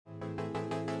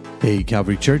Hey,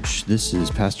 Calvary Church, this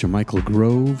is Pastor Michael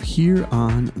Grove here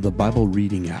on the Bible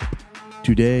Reading app.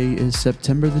 Today is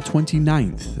September the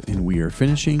 29th, and we are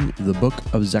finishing the book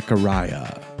of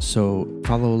Zechariah. So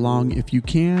follow along if you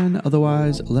can,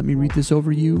 otherwise let me read this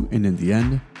over you, and in the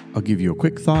end, I'll give you a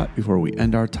quick thought before we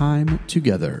end our time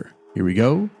together. Here we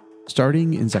go,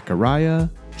 starting in Zechariah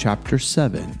chapter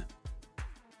 7.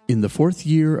 In the 4th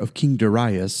year of King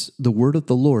Darius, the word of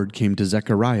the Lord came to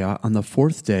Zechariah on the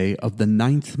 4th day of the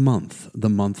 9th month, the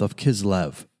month of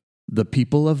Kislev. The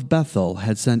people of Bethel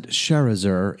had sent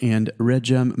Sharezer and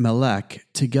Regem-Melech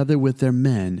together with their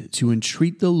men to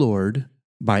entreat the Lord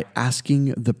by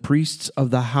asking the priests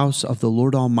of the house of the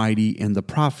Lord Almighty and the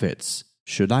prophets,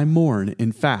 "Should I mourn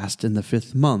and fast in the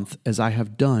 5th month as I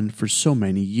have done for so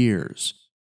many years?"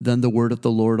 Then the word of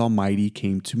the Lord Almighty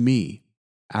came to me.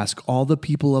 Ask all the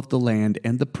people of the land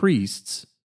and the priests,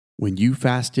 when you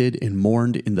fasted and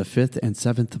mourned in the 5th and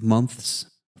 7th months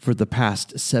for the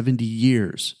past 70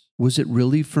 years, was it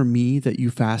really for me that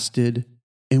you fasted?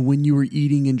 And when you were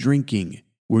eating and drinking,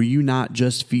 were you not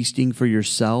just feasting for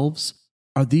yourselves?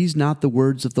 Are these not the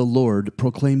words of the Lord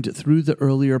proclaimed through the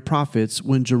earlier prophets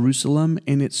when Jerusalem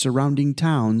and its surrounding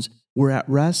towns were at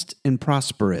rest and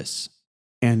prosperous,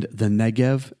 and the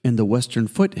Negev and the western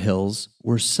foothills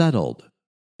were settled?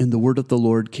 And the word of the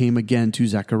Lord came again to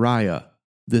Zechariah.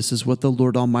 This is what the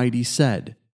Lord Almighty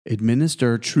said: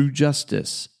 Administer true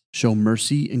justice, show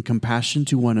mercy and compassion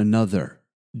to one another.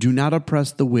 Do not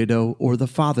oppress the widow or the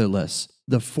fatherless,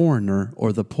 the foreigner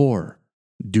or the poor.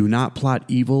 Do not plot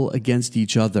evil against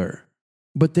each other.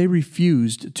 But they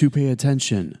refused to pay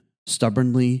attention.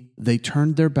 Stubbornly, they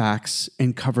turned their backs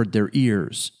and covered their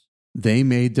ears. They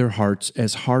made their hearts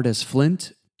as hard as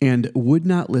flint and would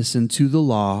not listen to the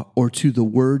law or to the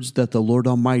words that the Lord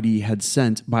Almighty had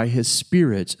sent by His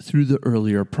Spirit through the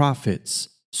earlier prophets.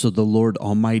 So the Lord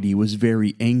Almighty was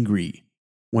very angry.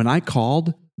 When I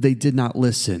called, they did not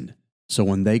listen. So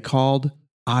when they called,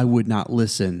 I would not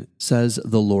listen, says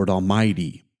the Lord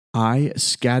Almighty. I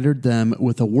scattered them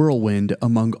with a whirlwind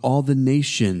among all the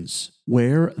nations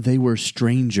where they were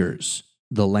strangers.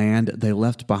 The land they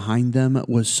left behind them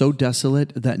was so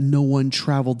desolate that no one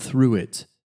traveled through it.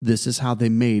 This is how they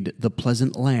made the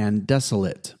pleasant land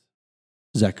desolate.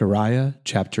 Zechariah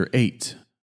chapter 8.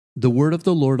 The word of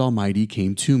the Lord Almighty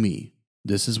came to me.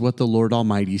 This is what the Lord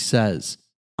Almighty says: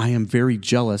 I am very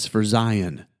jealous for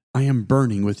Zion. I am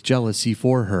burning with jealousy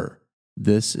for her.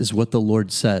 This is what the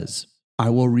Lord says: I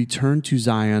will return to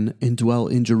Zion and dwell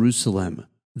in Jerusalem.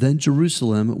 Then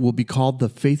Jerusalem will be called the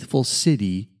faithful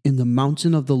city, and the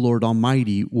mountain of the Lord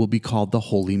Almighty will be called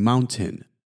the holy mountain.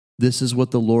 This is what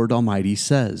the Lord Almighty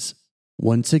says: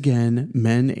 Once again,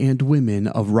 men and women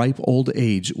of ripe old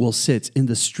age will sit in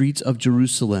the streets of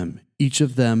Jerusalem, each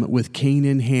of them with cane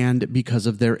in hand because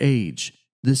of their age.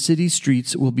 The city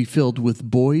streets will be filled with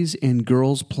boys and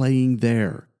girls playing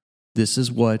there. This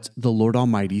is what the Lord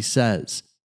Almighty says: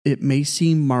 It may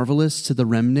seem marvelous to the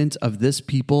remnant of this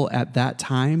people at that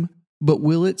time, but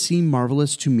will it seem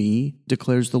marvelous to me,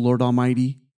 declares the Lord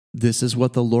Almighty? This is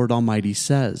what the Lord Almighty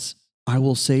says: I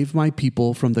will save my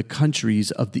people from the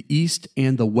countries of the east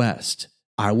and the west.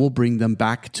 I will bring them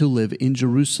back to live in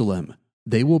Jerusalem.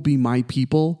 They will be my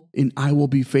people, and I will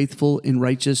be faithful and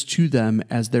righteous to them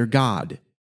as their God.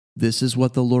 This is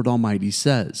what the Lord Almighty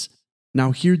says.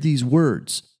 Now hear these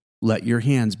words: Let your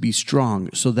hands be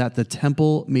strong so that the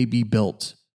temple may be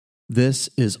built. This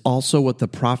is also what the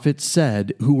prophets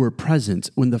said who were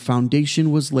present when the foundation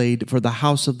was laid for the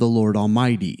house of the Lord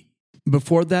Almighty.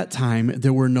 Before that time,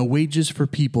 there were no wages for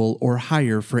people or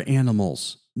hire for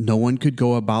animals. No one could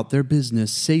go about their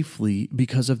business safely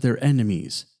because of their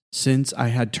enemies, since I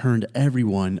had turned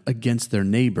everyone against their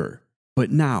neighbor.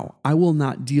 But now I will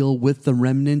not deal with the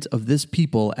remnant of this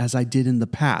people as I did in the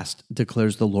past,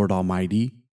 declares the Lord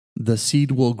Almighty. The seed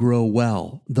will grow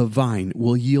well, the vine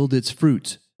will yield its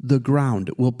fruit, the ground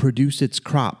will produce its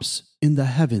crops, and the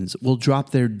heavens will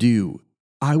drop their dew.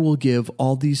 I will give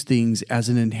all these things as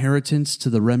an inheritance to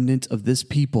the remnant of this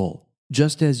people,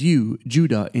 just as you,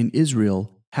 Judah and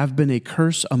Israel, have been a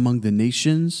curse among the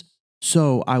nations,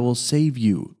 so I will save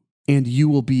you, and you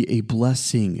will be a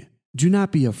blessing. Do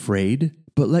not be afraid,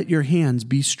 but let your hands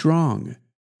be strong.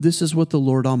 This is what the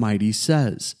Lord Almighty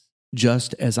says: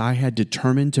 Just as I had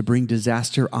determined to bring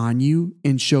disaster on you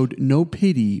and showed no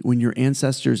pity when your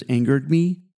ancestors angered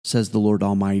me, says the Lord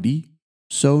Almighty,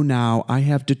 so now I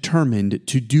have determined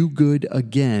to do good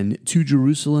again to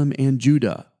Jerusalem and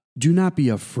Judah. Do not be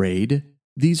afraid.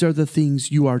 These are the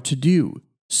things you are to do: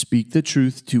 speak the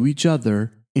truth to each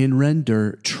other and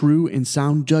render true and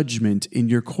sound judgment in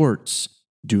your courts.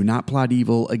 Do not plot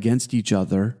evil against each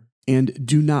other. and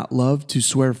do not love to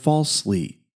swear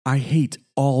falsely. I hate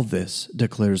all this,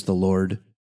 declares the Lord.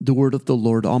 The word of the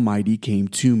Lord Almighty came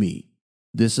to me.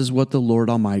 This is what the Lord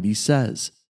Almighty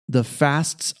says. The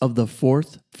fasts of the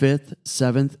 4th, 5th,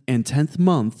 7th, and 10th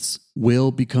months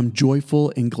will become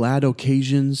joyful and glad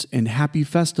occasions and happy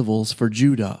festivals for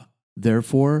Judah.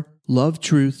 Therefore, love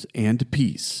truth and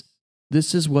peace.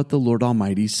 This is what the Lord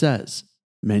Almighty says.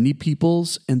 Many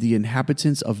peoples and the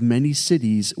inhabitants of many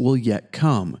cities will yet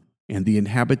come, and the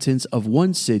inhabitants of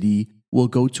one city will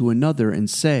go to another and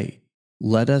say,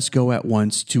 Let us go at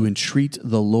once to entreat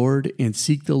the Lord and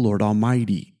seek the Lord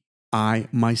Almighty. I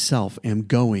myself am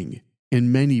going,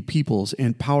 and many peoples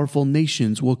and powerful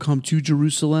nations will come to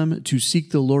Jerusalem to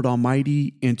seek the Lord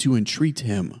Almighty and to entreat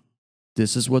him.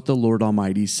 This is what the Lord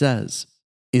Almighty says.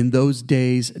 In those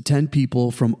days, 10 people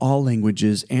from all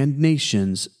languages and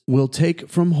nations will take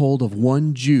from hold of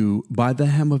one Jew by the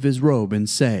hem of his robe and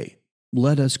say,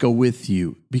 Let us go with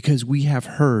you, because we have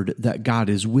heard that God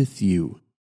is with you.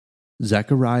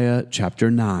 Zechariah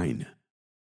chapter 9.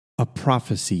 A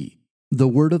prophecy. The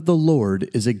word of the Lord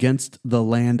is against the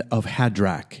land of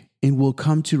Hadrach, and will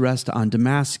come to rest on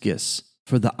Damascus,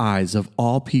 for the eyes of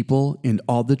all people and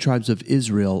all the tribes of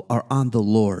Israel are on the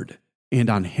Lord, and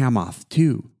on Hamath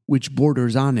too, which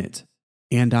borders on it,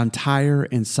 and on Tyre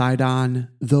and Sidon,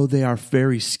 though they are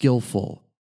very skillful.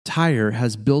 Tyre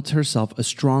has built herself a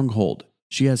stronghold.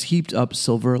 She has heaped up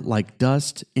silver like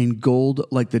dust and gold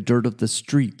like the dirt of the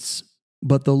streets.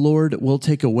 But the Lord will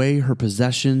take away her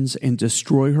possessions and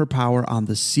destroy her power on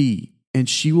the sea, and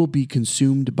she will be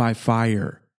consumed by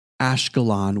fire.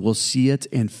 Ashkelon will see it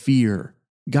and fear.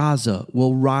 Gaza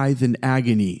will writhe in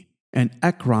agony, and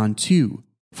Ekron too,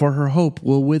 for her hope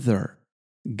will wither.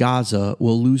 Gaza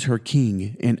will lose her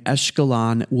king, and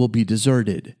Ashkelon will be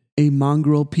deserted. A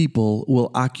mongrel people will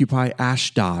occupy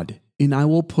Ashdod, and I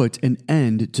will put an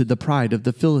end to the pride of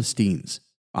the Philistines.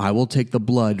 I will take the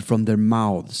blood from their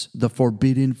mouths, the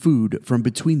forbidden food from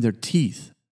between their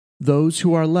teeth. Those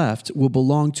who are left will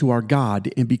belong to our God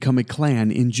and become a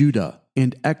clan in Judah,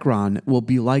 and Ekron will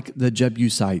be like the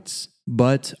Jebusites.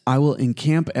 But I will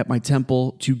encamp at my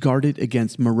temple to guard it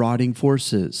against marauding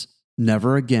forces.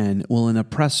 Never again will an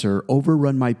oppressor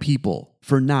overrun my people,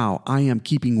 for now I am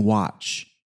keeping watch.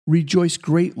 Rejoice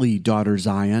greatly, daughter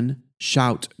Zion.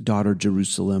 Shout, daughter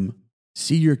Jerusalem.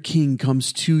 See, your king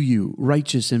comes to you,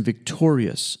 righteous and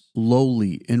victorious,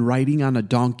 lowly and riding on a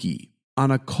donkey,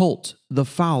 on a colt, the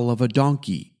foal of a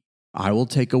donkey. I will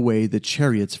take away the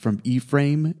chariots from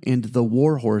Ephraim and the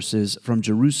war horses from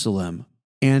Jerusalem,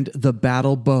 and the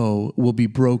battle bow will be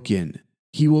broken.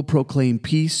 He will proclaim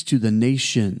peace to the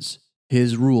nations.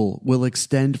 His rule will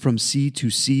extend from sea to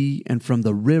sea and from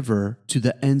the river to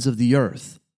the ends of the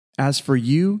earth. As for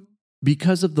you,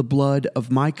 because of the blood of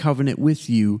my covenant with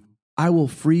you, I will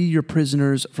free your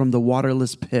prisoners from the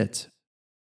waterless pit.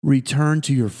 Return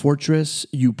to your fortress,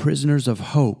 you prisoners of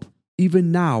hope.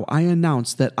 Even now I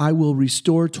announce that I will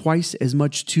restore twice as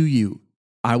much to you.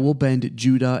 I will bend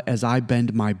Judah as I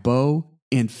bend my bow,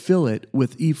 and fill it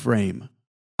with Ephraim.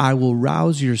 I will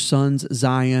rouse your sons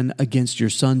Zion against your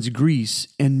sons Greece,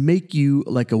 and make you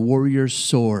like a warrior's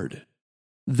sword.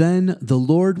 Then the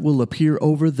Lord will appear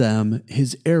over them,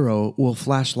 his arrow will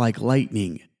flash like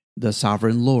lightning. The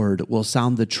sovereign Lord will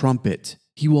sound the trumpet.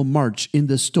 He will march in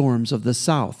the storms of the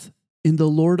south, and the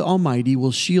Lord Almighty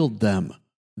will shield them.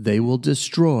 They will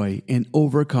destroy and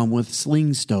overcome with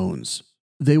sling stones.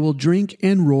 They will drink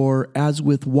and roar as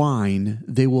with wine.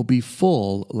 They will be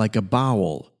full like a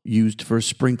bowl, used for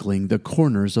sprinkling the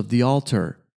corners of the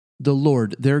altar. The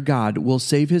Lord their God will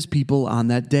save his people on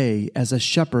that day as a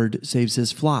shepherd saves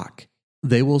his flock.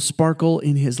 They will sparkle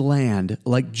in his land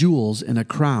like jewels in a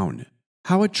crown.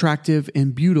 How attractive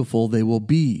and beautiful they will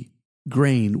be.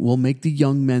 Grain will make the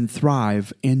young men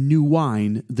thrive, and new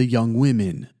wine the young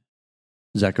women.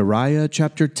 Zechariah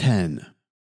chapter 10.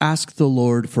 Ask the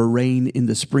Lord for rain in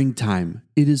the springtime.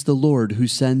 It is the Lord who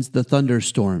sends the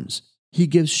thunderstorms. He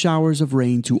gives showers of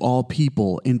rain to all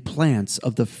people and plants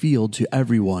of the field to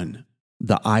everyone.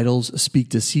 The idols speak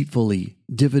deceitfully.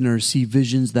 Diviners see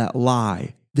visions that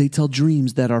lie. They tell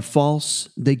dreams that are false.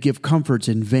 They give comforts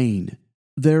in vain.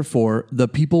 Therefore, the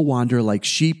people wander like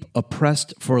sheep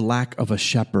oppressed for lack of a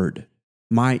shepherd.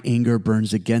 My anger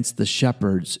burns against the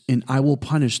shepherds, and I will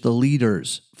punish the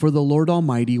leaders, for the Lord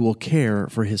Almighty will care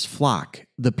for his flock,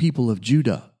 the people of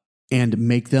Judah, and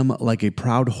make them like a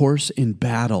proud horse in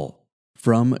battle.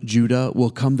 From Judah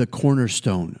will come the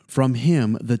cornerstone, from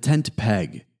him the tent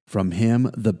peg, from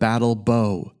him the battle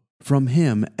bow, from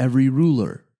him every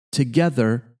ruler.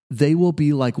 Together they will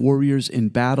be like warriors in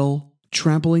battle,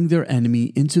 trampling their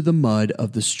enemy into the mud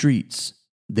of the streets.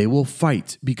 They will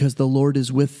fight because the Lord is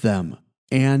with them,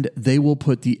 and they will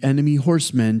put the enemy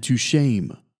horsemen to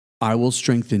shame. I will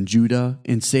strengthen Judah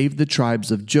and save the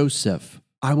tribes of Joseph.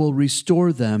 I will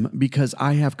restore them because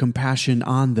I have compassion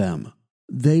on them.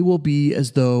 They will be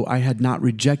as though I had not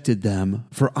rejected them,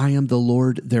 for I am the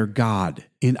Lord their God,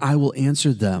 and I will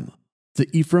answer them. The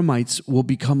Ephraimites will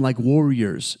become like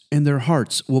warriors, and their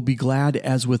hearts will be glad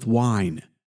as with wine.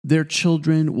 Their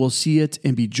children will see it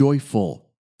and be joyful.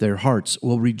 Their hearts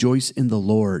will rejoice in the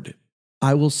Lord.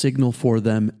 I will signal for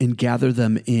them and gather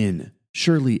them in.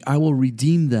 Surely I will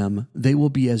redeem them. They will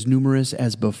be as numerous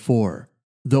as before.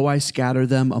 Though I scatter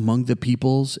them among the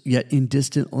peoples, yet in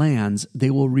distant lands they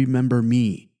will remember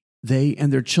me. They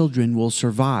and their children will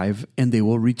survive, and they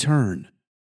will return.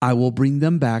 I will bring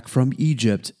them back from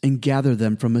Egypt and gather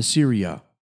them from Assyria.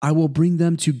 I will bring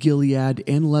them to Gilead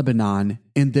and Lebanon,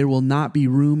 and there will not be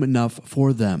room enough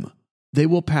for them. They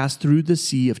will pass through the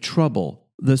sea of trouble.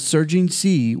 The surging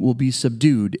sea will be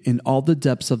subdued, and all the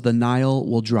depths of the Nile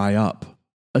will dry up.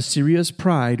 Assyria's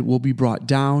pride will be brought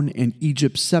down, and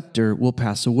Egypt's scepter will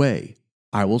pass away.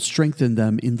 I will strengthen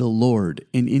them in the Lord,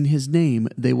 and in his name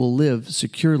they will live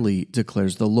securely,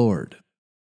 declares the Lord.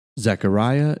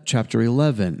 Zechariah chapter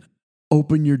 11.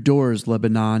 Open your doors,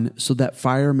 Lebanon, so that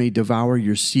fire may devour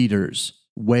your cedars.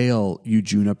 Wail, you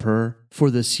juniper, for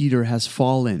the cedar has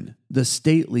fallen. The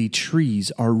stately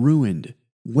trees are ruined.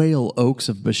 Wail, oaks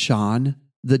of Bashan,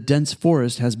 the dense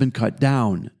forest has been cut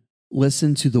down.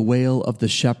 Listen to the wail of the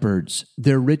shepherds.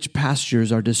 Their rich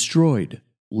pastures are destroyed.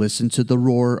 Listen to the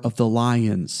roar of the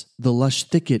lions. The lush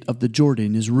thicket of the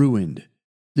Jordan is ruined.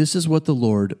 This is what the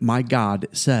Lord, my God,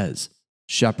 says.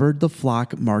 Shepherd the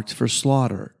flock marked for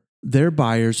slaughter. Their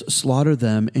buyers slaughter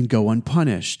them and go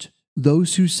unpunished.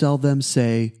 Those who sell them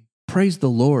say, Praise the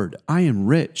Lord, I am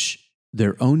rich.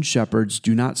 Their own shepherds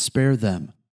do not spare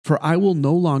them. For I will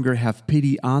no longer have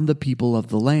pity on the people of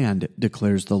the land,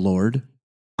 declares the Lord.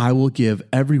 I will give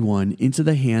everyone into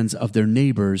the hands of their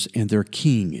neighbors and their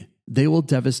king. They will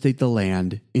devastate the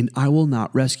land, and I will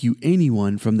not rescue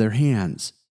anyone from their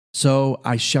hands. So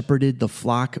I shepherded the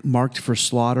flock marked for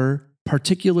slaughter,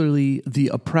 particularly the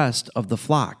oppressed of the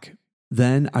flock.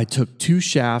 Then I took 2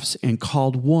 shafts and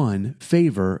called one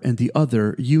Favor and the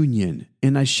other Union,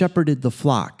 and I shepherded the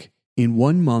flock. In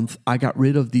 1 month I got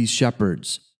rid of these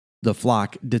shepherds. The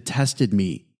flock detested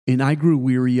me, and I grew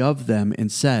weary of them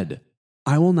and said,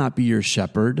 I will not be your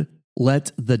shepherd.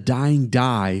 Let the dying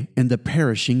die and the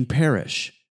perishing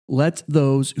perish. Let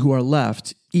those who are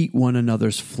left eat one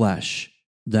another's flesh.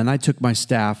 Then I took my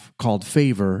staff called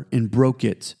Favor and broke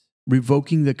it,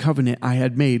 revoking the covenant I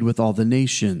had made with all the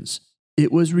nations.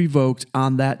 It was revoked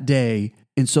on that day,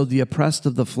 and so the oppressed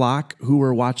of the flock who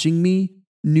were watching me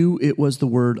knew it was the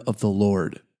word of the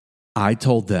Lord. I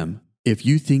told them, If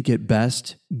you think it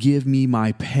best, give me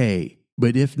my pay,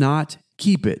 but if not,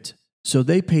 keep it. So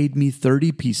they paid me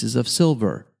 30 pieces of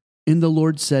silver. And the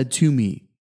Lord said to me,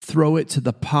 Throw it to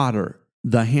the potter,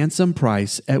 the handsome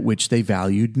price at which they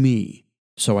valued me.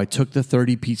 So I took the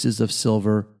 30 pieces of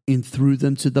silver and threw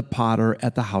them to the potter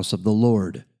at the house of the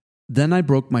Lord. Then I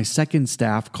broke my second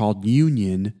staff called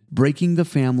Union, breaking the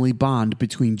family bond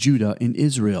between Judah and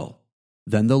Israel.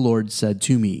 Then the Lord said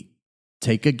to me,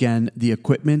 Take again the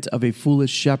equipment of a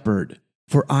foolish shepherd,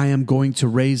 for I am going to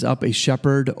raise up a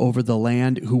shepherd over the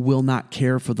land who will not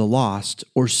care for the lost,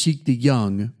 or seek the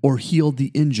young, or heal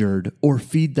the injured, or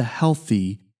feed the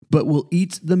healthy, but will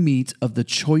eat the meat of the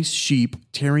choice sheep,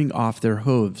 tearing off their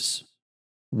hooves.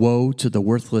 Woe to the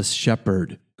worthless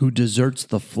shepherd who deserts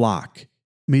the flock.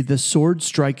 May the sword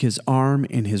strike his arm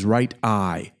and his right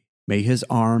eye. May his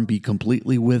arm be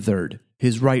completely withered,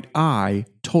 his right eye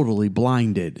totally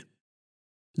blinded.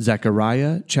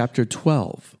 Zechariah chapter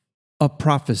 12. A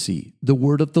prophecy, the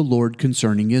word of the Lord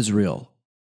concerning Israel.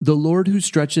 The Lord who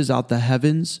stretches out the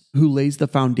heavens, who lays the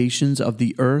foundations of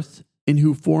the earth, and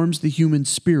who forms the human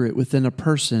spirit within a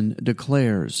person,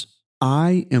 declares,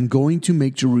 I am going to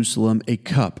make Jerusalem a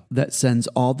cup that sends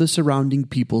all the surrounding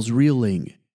peoples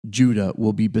reeling. Judah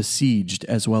will be besieged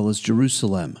as well as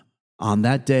Jerusalem. On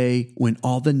that day, when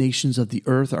all the nations of the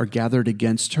earth are gathered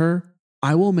against her,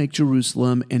 I will make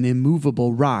Jerusalem an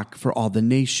immovable rock for all the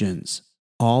nations.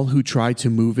 All who try to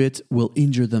move it will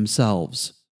injure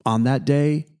themselves. On that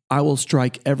day, I will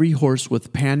strike every horse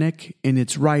with panic and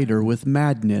its rider with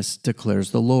madness,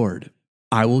 declares the Lord.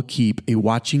 I will keep a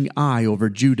watching eye over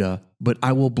Judah, but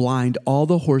I will blind all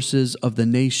the horses of the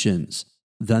nations.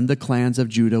 Then the clans of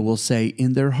Judah will say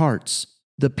in their hearts,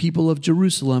 The people of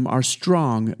Jerusalem are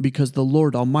strong because the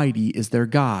Lord Almighty is their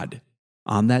God.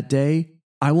 On that day,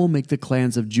 I will make the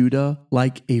clans of Judah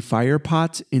like a fire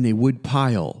pot in a wood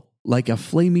pile, like a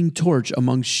flaming torch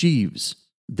among sheaves.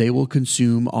 They will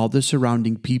consume all the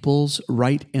surrounding peoples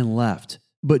right and left,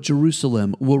 but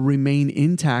Jerusalem will remain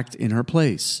intact in her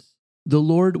place. The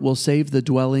Lord will save the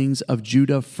dwellings of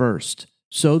Judah first,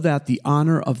 so that the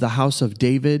honor of the house of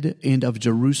David and of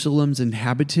Jerusalem's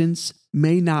inhabitants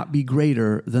may not be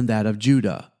greater than that of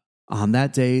Judah. On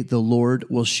that day the Lord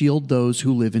will shield those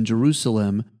who live in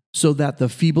Jerusalem, so that the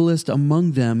feeblest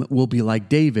among them will be like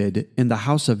David, and the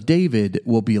house of David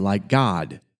will be like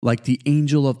God, like the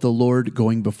angel of the Lord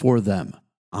going before them.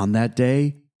 On that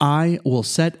day I will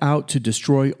set out to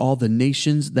destroy all the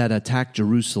nations that attack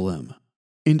Jerusalem.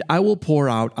 And I will pour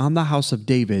out on the house of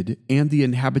David and the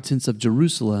inhabitants of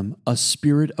Jerusalem a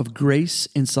spirit of grace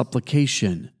and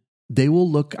supplication. They will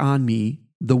look on me,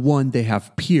 the one they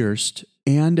have pierced,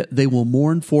 and they will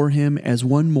mourn for him as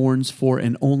one mourns for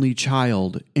an only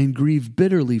child, and grieve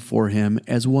bitterly for him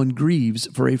as one grieves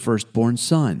for a firstborn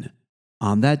son.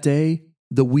 On that day,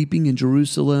 the weeping in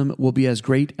Jerusalem will be as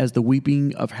great as the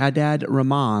weeping of Hadad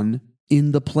Rimmon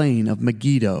in the plain of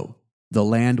Megiddo. The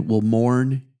land will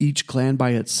mourn, each clan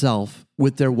by itself,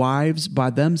 with their wives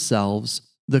by themselves,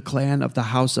 the clan of the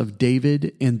house of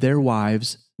David and their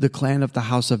wives, the clan of the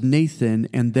house of Nathan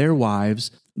and their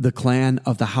wives, the clan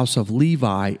of the house of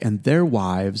Levi and their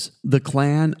wives, the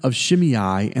clan of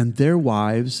Shimei and their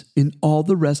wives, and all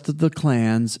the rest of the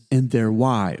clans and their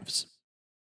wives.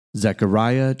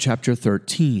 Zechariah chapter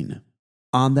 13.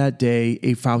 On that day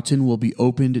a fountain will be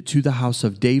opened to the house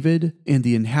of David and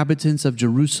the inhabitants of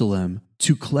Jerusalem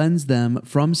to cleanse them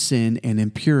from sin and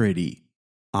impurity.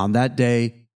 On that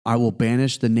day I will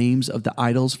banish the names of the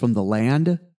idols from the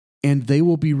land, and they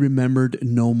will be remembered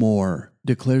no more,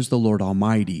 declares the Lord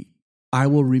Almighty. I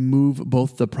will remove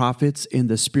both the prophets and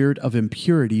the spirit of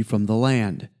impurity from the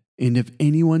land, and if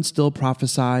anyone still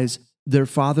prophesies, their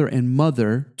father and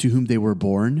mother, to whom they were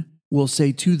born, will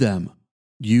say to them,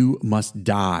 "You must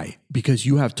die, because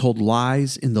you have told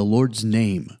lies in the Lord's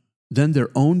name." Then their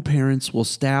own parents will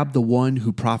stab the one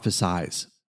who prophesies.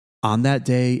 On that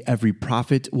day, every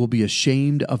prophet will be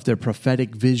ashamed of their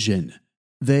prophetic vision.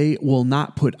 They will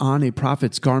not put on a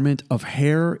prophet's garment of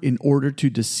hair in order to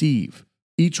deceive.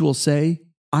 Each will say,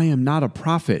 "I am not a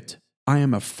prophet. I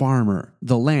am a farmer.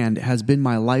 The land has been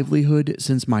my livelihood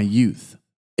since my youth."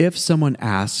 If someone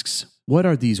asks, "What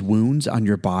are these wounds on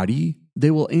your body?" they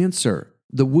will answer,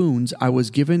 "The wounds I was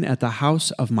given at the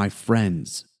house of my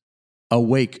friends."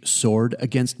 Awake, sword,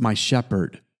 against my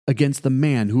shepherd, against the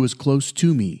man who is close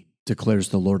to me, declares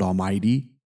the Lord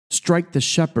Almighty. Strike the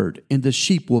shepherd, and the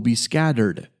sheep will be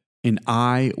scattered, and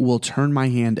I will turn my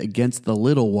hand against the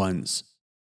little ones.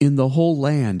 In the whole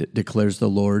land, declares the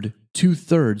Lord,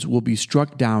 2/3 will be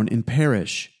struck down and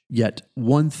perish, yet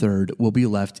 1/3 will be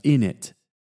left in it.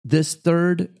 This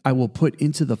third I will put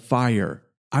into the fire.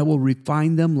 I will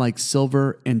refine them like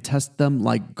silver and test them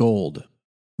like gold.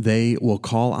 They will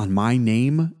call on my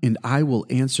name, and I will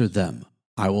answer them.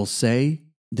 I will say,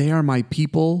 "They are my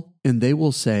people," and they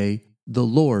will say, "The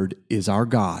Lord is our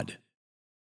God."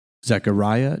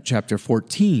 Zechariah chapter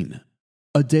 14.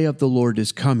 A day of the Lord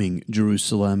is coming,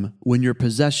 Jerusalem, when your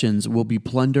possessions will be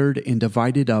plundered and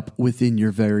divided up within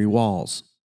your very walls.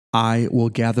 I will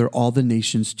gather all the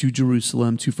nations to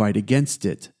Jerusalem to fight against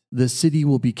it. The city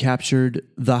will be captured,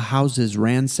 the houses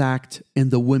ransacked,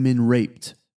 and the women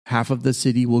raped. Half of the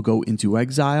city will go into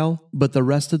exile, but the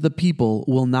rest of the people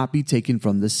will not be taken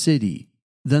from the city.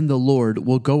 Then the Lord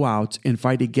will go out and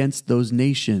fight against those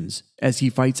nations, as he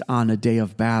fights on a day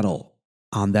of battle.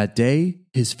 On that day,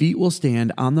 his feet will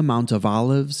stand on the Mount of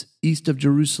Olives, east of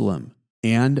Jerusalem,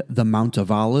 and the Mount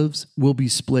of Olives will be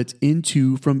split in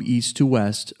two from east to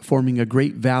west, forming a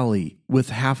great valley, with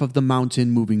half of the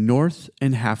mountain moving north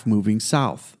and half moving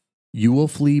south. You will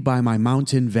flee by my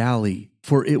mountain valley,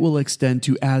 for it will extend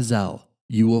to Azel.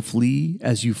 You will flee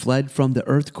as you fled from the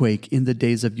earthquake in the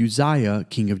days of Uzziah,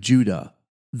 king of Judah.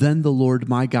 Then the Lord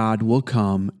my God will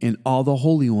come, and all the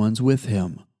holy ones with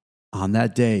him. On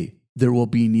that day there will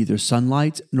be neither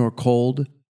sunlight nor cold,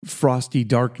 frosty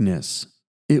darkness.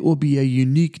 It will be a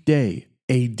unique day,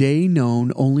 a day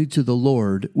known only to the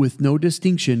Lord, with no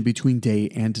distinction between day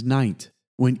and night.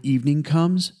 When evening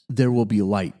comes, there will be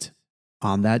light.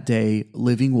 On that day,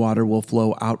 living water will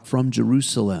flow out from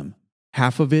Jerusalem,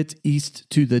 half of it east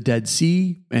to the Dead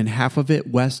Sea, and half of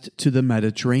it west to the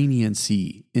Mediterranean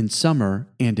Sea, in summer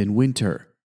and in winter.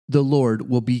 The Lord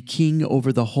will be king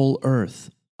over the whole earth.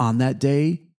 On that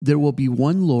day, there will be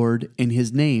one Lord, and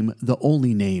his name the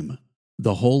only name.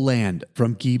 The whole land,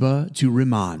 from Geba to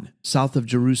Rimmon, south of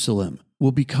Jerusalem,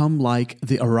 will become like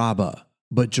the Arabah.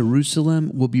 But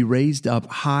Jerusalem will be raised up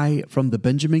high from the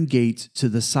Benjamin gate to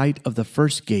the site of the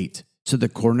first gate, to the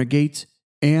corner gate,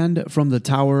 and from the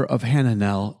tower of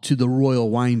Hananel to the royal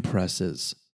wine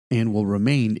presses, and will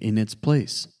remain in its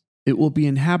place. It will be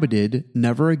inhabited,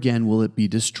 never again will it be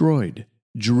destroyed.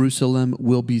 Jerusalem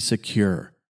will be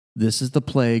secure. This is the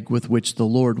plague with which the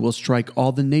Lord will strike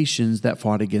all the nations that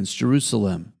fought against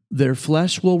Jerusalem. Their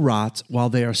flesh will rot while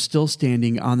they are still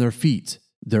standing on their feet.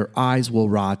 Their eyes will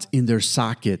rot in their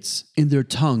sockets, and their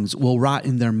tongues will rot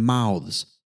in their mouths.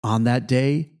 On that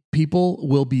day, people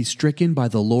will be stricken by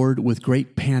the Lord with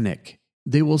great panic.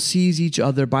 They will seize each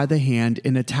other by the hand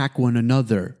and attack one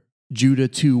another. Judah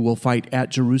too will fight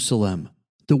at Jerusalem.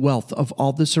 The wealth of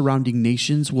all the surrounding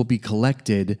nations will be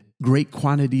collected, great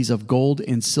quantities of gold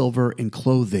and silver and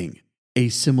clothing. A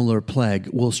similar plague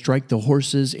will strike the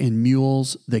horses and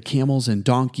mules, the camels and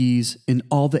donkeys, and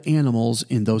all the animals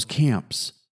in those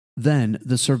camps. Then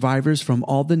the survivors from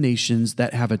all the nations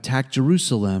that have attacked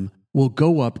Jerusalem will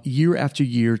go up year after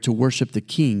year to worship the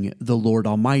King, the Lord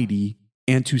Almighty,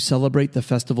 and to celebrate the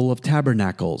Festival of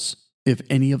Tabernacles. If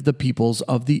any of the peoples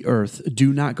of the earth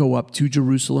do not go up to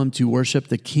Jerusalem to worship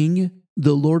the King,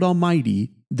 the Lord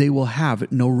Almighty, they will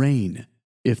have no rain.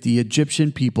 If the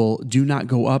Egyptian people do not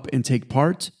go up and take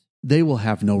part, they will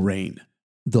have no rain.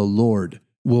 The Lord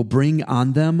will bring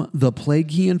on them the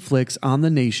plague he inflicts on the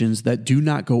nations that do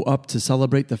not go up to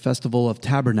celebrate the Festival of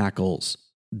Tabernacles.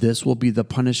 This will be the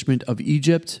punishment of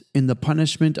Egypt and the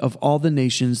punishment of all the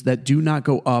nations that do not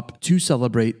go up to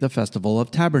celebrate the Festival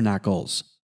of Tabernacles.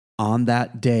 On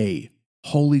that day,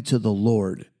 holy to the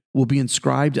Lord, will be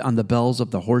inscribed on the bells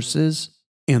of the horses,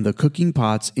 and the cooking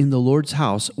pots in the Lord's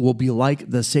house will be like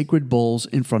the sacred bowls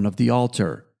in front of the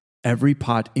altar. Every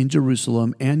pot in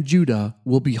Jerusalem and Judah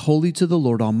will be holy to the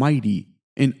Lord Almighty,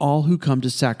 and all who come to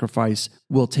sacrifice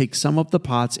will take some of the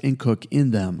pots and cook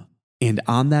in them. And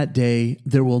on that day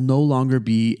there will no longer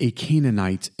be a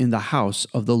Canaanite in the house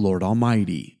of the Lord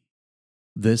Almighty.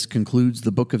 This concludes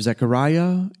the book of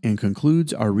Zechariah and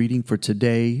concludes our reading for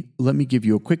today. Let me give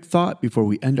you a quick thought before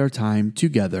we end our time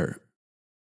together.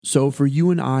 So for you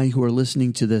and I who are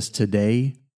listening to this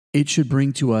today, it should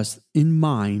bring to us in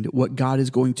mind what God is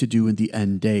going to do in the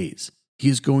end days. He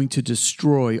is going to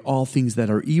destroy all things that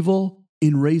are evil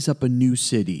and raise up a new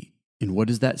city. And what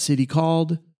is that city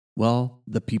called? Well,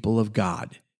 the people of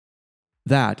God.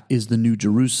 That is the New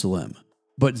Jerusalem.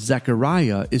 But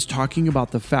Zechariah is talking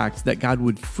about the fact that God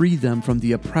would free them from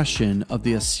the oppression of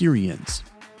the Assyrians.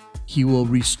 He will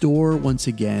restore once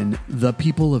again the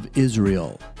people of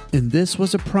Israel. And this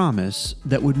was a promise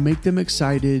that would make them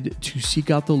excited to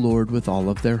seek out the Lord with all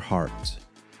of their heart.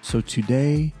 So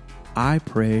today, I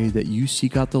pray that you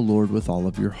seek out the Lord with all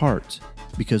of your heart,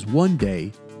 because one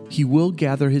day he will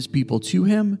gather his people to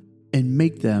him and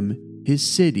make them his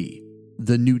city,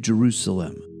 the New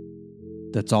Jerusalem.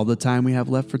 That's all the time we have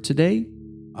left for today.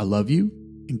 I love you,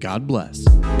 and God bless.